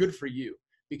 and that's good for you.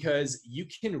 Because you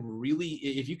can really,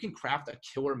 if you can craft a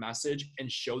killer message and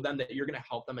show them that you're going to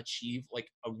help them achieve like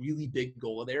a really big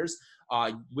goal of theirs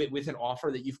with an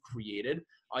offer that you've created,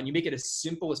 and you make it as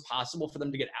simple as possible for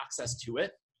them to get access to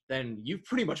it, then you've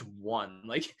pretty much won.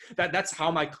 Like that's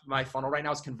how my funnel right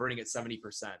now is converting at 70%.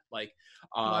 Like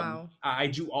Wow. I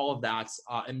do all of that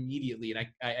immediately, and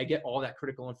I get all that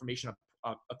critical information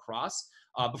across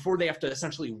before they have to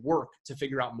essentially work to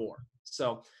figure out more.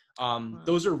 So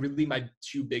those are really my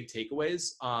two big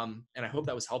takeaways. And I hope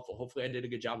that was helpful. Hopefully I did a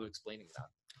good job of explaining that.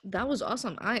 That was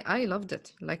awesome. I loved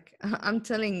it. Like I'm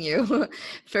telling you,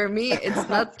 for me, it's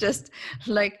not just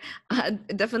like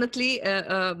definitely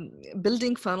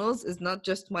building funnels is not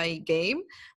just my game,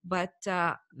 but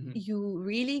you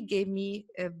really gave me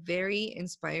a very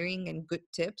inspiring and good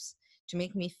tips to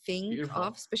make me think Beautiful.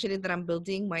 of, especially that I'm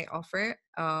building my offer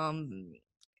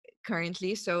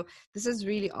currently. So this is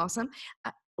really awesome.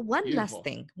 One last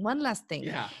thing.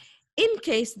 Yeah. In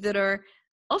case there are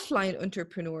offline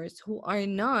entrepreneurs who are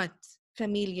not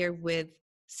familiar with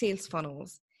sales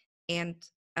funnels and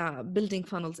building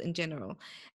funnels in general,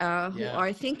 who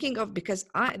are thinking of, because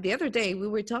the other day we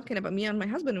were talking about, me and my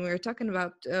husband, we were talking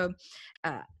about to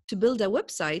build a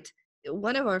website.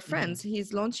 One of our friends,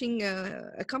 he's launching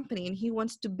a company and he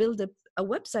wants to build a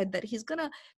website that he's gonna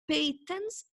pay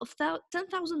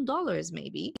 $10,000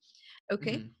 maybe,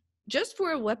 okay, just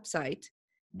for a website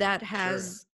that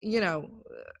has,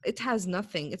 it has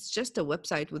nothing. It's just a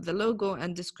website with the logo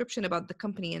and description about the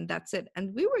company, and that's it.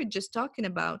 And we were just talking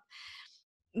about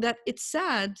that. It's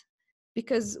sad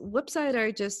because websites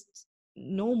are just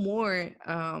no more,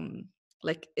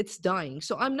 like it's dying.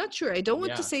 So I'm not sure. I don't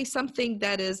want to say something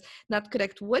that is not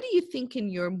correct. What do you think in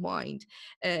your mind,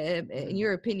 in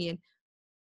your opinion,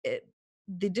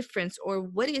 the difference, or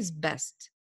what is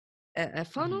best, a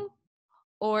funnel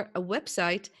or a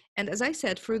website? And as I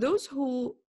said, for those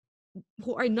who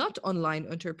are not online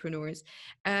entrepreneurs,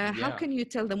 how can you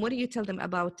tell them, what do you tell them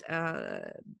about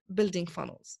building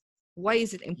funnels? Why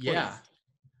is it important?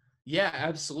 Yeah,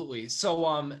 absolutely.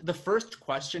 So the first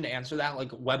question to answer that,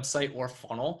 like website or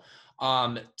funnel,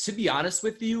 to be honest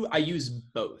with you, I use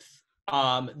both.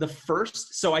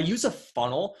 So I use a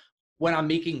funnel when I'm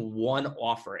making one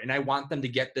offer and I want them to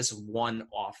get this one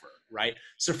offer, right?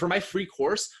 So for my free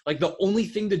course, like the only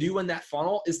thing to do in that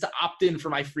funnel is to opt in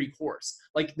for my free course.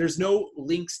 Like there's no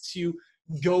links to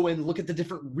go and look at the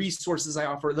different resources I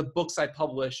offer, the books I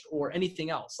published, or anything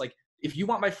else. Like If you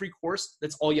want my free course,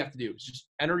 that's all you have to do. Is just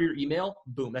enter your email.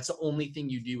 Boom. That's the only thing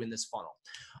you do in this funnel.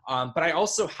 But I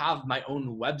also have my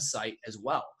own website as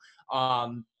well.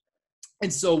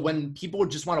 And so when people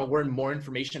just want to learn more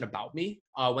information about me,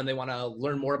 when they want to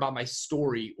learn more about my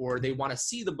story, or they want to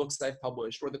see the books that I've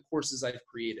published or the courses I've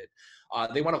created,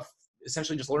 they want to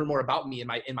essentially just learn more about me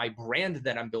and my brand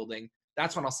that I'm building,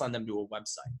 that's when I'll send them to a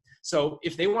website. So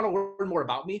if they want to learn more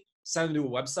about me, send them to a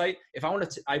website.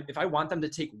 If I want them to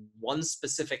take one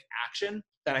specific action,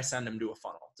 then I send them to a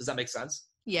funnel. Does that make sense?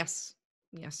 Yes.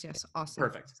 Awesome.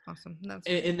 Perfect. Awesome. That's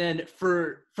and then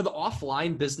for the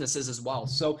offline businesses as well.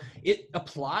 So it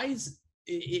applies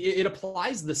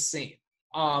the same.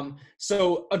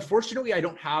 So unfortunately, I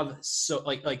don't have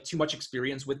like too much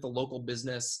experience with the local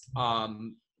business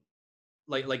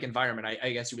like environment,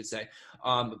 I guess you would say.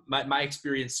 My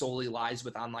experience solely lies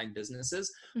with online businesses.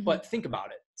 Mm-hmm. But think about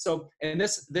it. So, and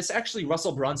this actually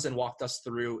Russell Brunson walked us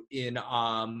through in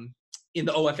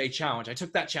the OFA challenge. I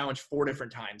took that challenge 4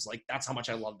 different times. Like, that's how much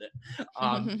I loved it.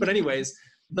 But anyways,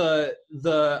 the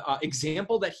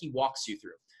example that he walks you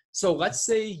through. So let's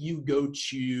say you go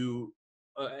to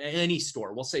any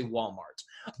store, we'll say Walmart,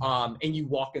 and you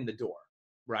walk in the door,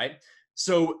 right?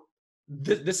 So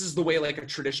this is the way like a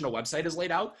traditional website is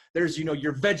laid out. There's,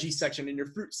 your veggie section and your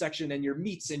fruit section and your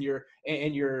meats and your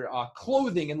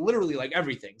clothing and literally like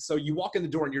everything. So you walk in the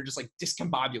door and you're just like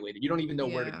discombobulated. You don't even know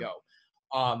where to go.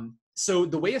 So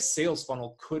the way a sales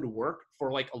funnel could work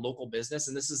for like a local business,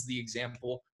 and this is the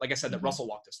example, like I said, that Russell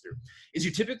walked us through, is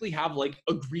you typically have like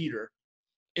a greeter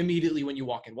immediately when you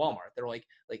walk in Walmart. They're like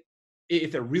if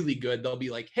they're really good, they'll be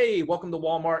like, hey, welcome to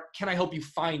Walmart. Can I help you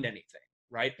find anything?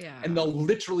 Right? Yeah. And they'll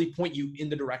literally point you in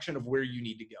the direction of where you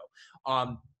need to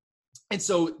go. And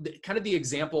so kind of the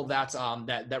example that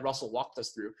Russell walked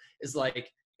us through is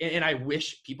like, and I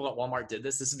wish people at Walmart did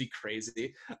this. This would be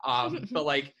crazy. But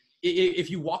like, if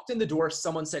you walked in the door,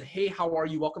 someone said, hey, how are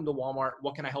you? Welcome to Walmart.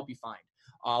 What can I help you find?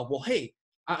 Well, hey,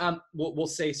 we'll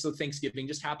say, so Thanksgiving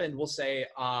just happened. We'll say,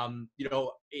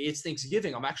 it's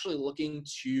Thanksgiving. I'm actually looking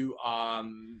to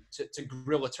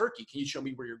grill a turkey. Can you show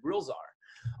me where your grills are?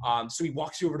 So he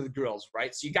walks you over to the grills,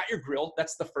 right? So you got your grill.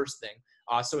 That's the first thing.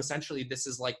 So essentially this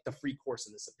is like the free course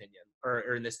in this opinion,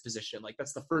 or in this position. Like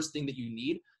that's the first thing that you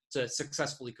need to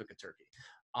successfully cook a turkey.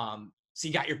 So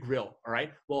you got your grill. All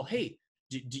right. Well, hey,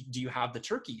 do you have the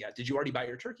turkey yet? Did you already buy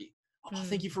your turkey? Oh,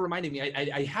 thank you for reminding me.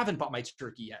 I haven't bought my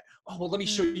turkey yet. Oh, well, let me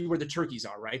show you where the turkeys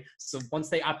are, right? So once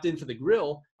they opt in for the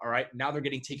grill, all right, now they're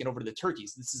getting taken over to the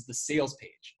turkeys. This is the sales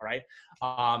page, all right?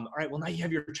 All right, well, now you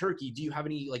have your turkey. Do you have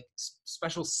any like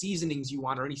special seasonings you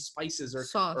want, or any spices or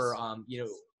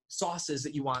sauces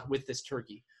that you want with this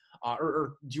turkey?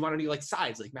 Or do you want any like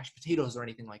sides, like mashed potatoes or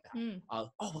anything like that?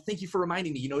 Oh, well, thank you for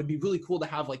reminding me. It'd be really cool to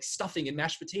have like stuffing and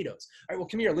mashed potatoes. All right, well,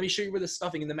 come here. Let me show you where the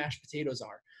stuffing and the mashed potatoes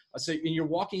are. So you're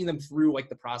walking them through like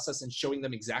the process and showing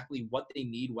them exactly what they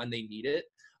need when they need it,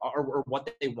 or what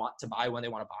they want to buy when they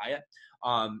want to buy it.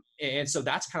 And so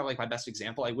that's kind of like my best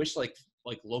example. I wish like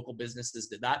local businesses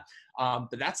did that.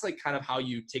 But that's like kind of how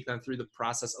you take them through the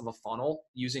process of a funnel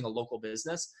using a local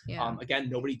business. Yeah. Again,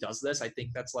 nobody does this. I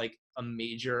think that's like a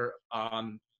major,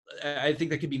 I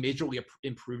think that could be majorly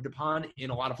improved upon in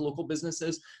a lot of local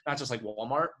businesses, not just like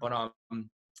Walmart, but,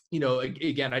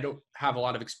 again, I don't have a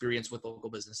lot of experience with local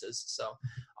businesses. So,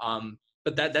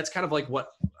 but that's kind of like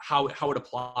how it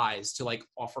applies to like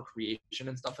offer creation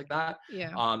and stuff like that.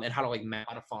 Yeah. And how to like map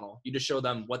out a funnel. You just show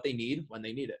them what they need when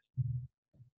they need it.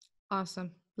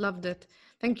 Awesome. Loved it.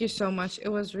 Thank you so much. It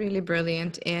was really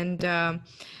brilliant. And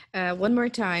one more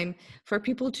time, for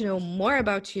people to know more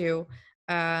about you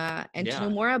and to know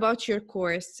more about your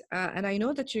course. And I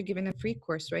know that you're giving a free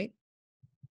course, right?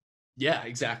 Yeah,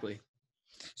 exactly.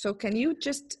 So can you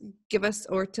just give us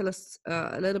or tell us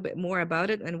a little bit more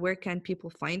about it, and where can people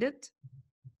find it?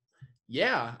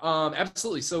 Yeah,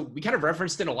 absolutely. So we kind of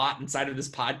referenced it a lot inside of this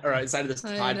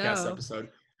podcast episode.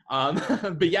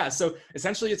 But yeah, so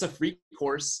essentially it's a free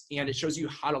course, and it shows you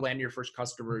how to land your first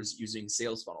customers using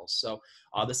sales funnels. So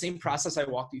the same process I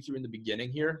walked you through in the beginning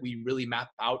here, we really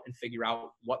map out and figure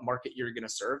out what market you're going to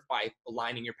serve by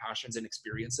aligning your passions and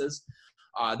experiences.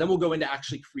 Then we'll go into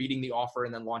actually creating the offer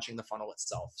and then launching the funnel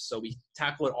itself. So we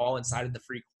tackle it all inside of the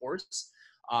free course.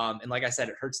 And like I said,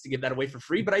 it hurts to give that away for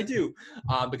free, but I do,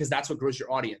 because that's what grows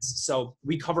your audience. So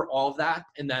we cover all of that.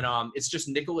 And then it's just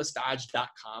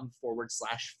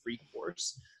nicholasdodge.com/free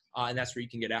course. And that's where you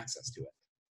can get access to it.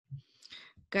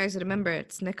 Guys, remember,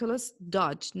 it's Nicholas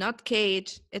Dodge, not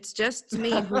Cage. It's just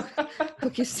me who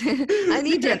keeps saying, I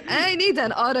need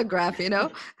an autograph,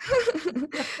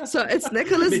 So it's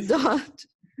Nicholas Dodge.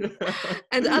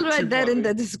 And I'll Too write that in funny.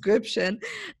 the description.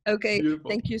 Okay, Beautiful.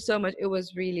 thank you so much. It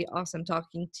was really awesome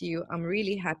talking to you. I'm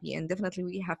really happy, and definitely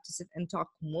we have to sit and talk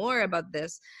more about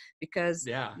this, because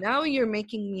Yeah. now you're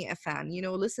making me a fan.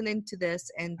 Listening to this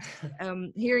and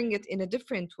hearing it in a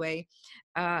different way,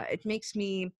 it makes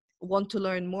me want to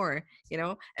learn more.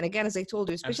 And again, as I told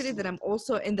you, especially that Absolutely. I'm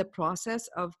also in the process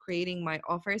of creating my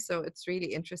offer, so it's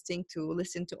really interesting to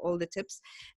listen to all the tips.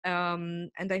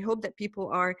 And I hope that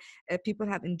people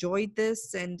have enjoyed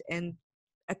this, and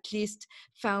at least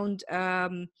found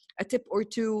a tip or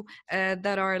two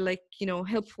that are like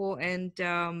helpful. And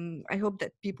I hope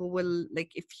that people will,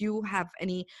 like, if you have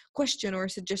any question or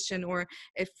suggestion, or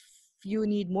if you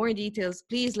need more details,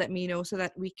 please let me know so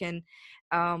that we can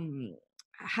um,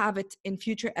 have it in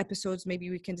future episodes.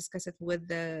 Maybe we can discuss it with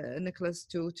Nicholas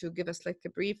to give us like a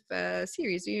brief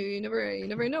series. You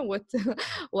never know what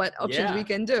what options we Yeah,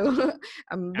 can do.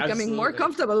 I'm becoming more absolutely.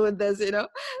 comfortable with this.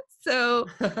 So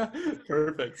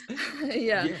Perfect.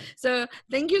 yeah. Yeah. So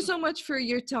thank you so much for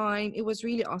your time. It was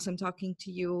really awesome talking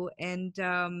to you. And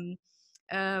um,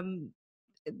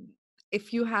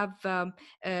 if you have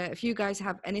if you guys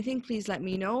have anything, please let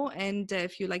me know. And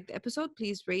if you like the episode,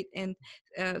 please rate and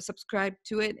subscribe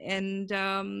to it. And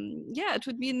yeah, it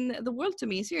would mean the world to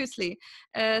me, seriously.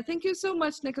 Thank you so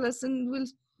much, Nicholas, and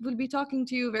we'll be talking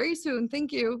to you very soon.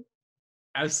 Thank you.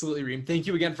 Absolutely, Reem. Thank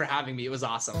you again for having me. It was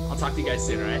awesome. I'll talk to you guys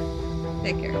soon, all right?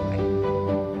 Take care.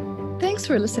 Bye. Thanks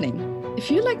for listening. If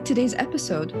you liked today's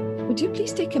episode, would you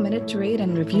please take a minute to rate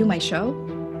and review my show?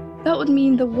 That would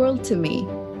mean the world to me.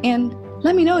 And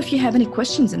let me know if you have any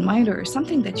questions in mind or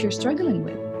something that you're struggling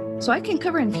with, so I can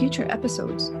cover in future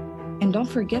episodes. And don't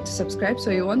forget to subscribe so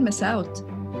you won't miss out.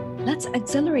 Let's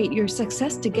accelerate your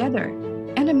success together.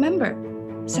 And remember,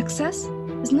 success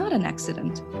is not an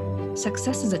accident.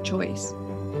 Success is a choice.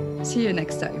 See you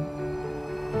next time.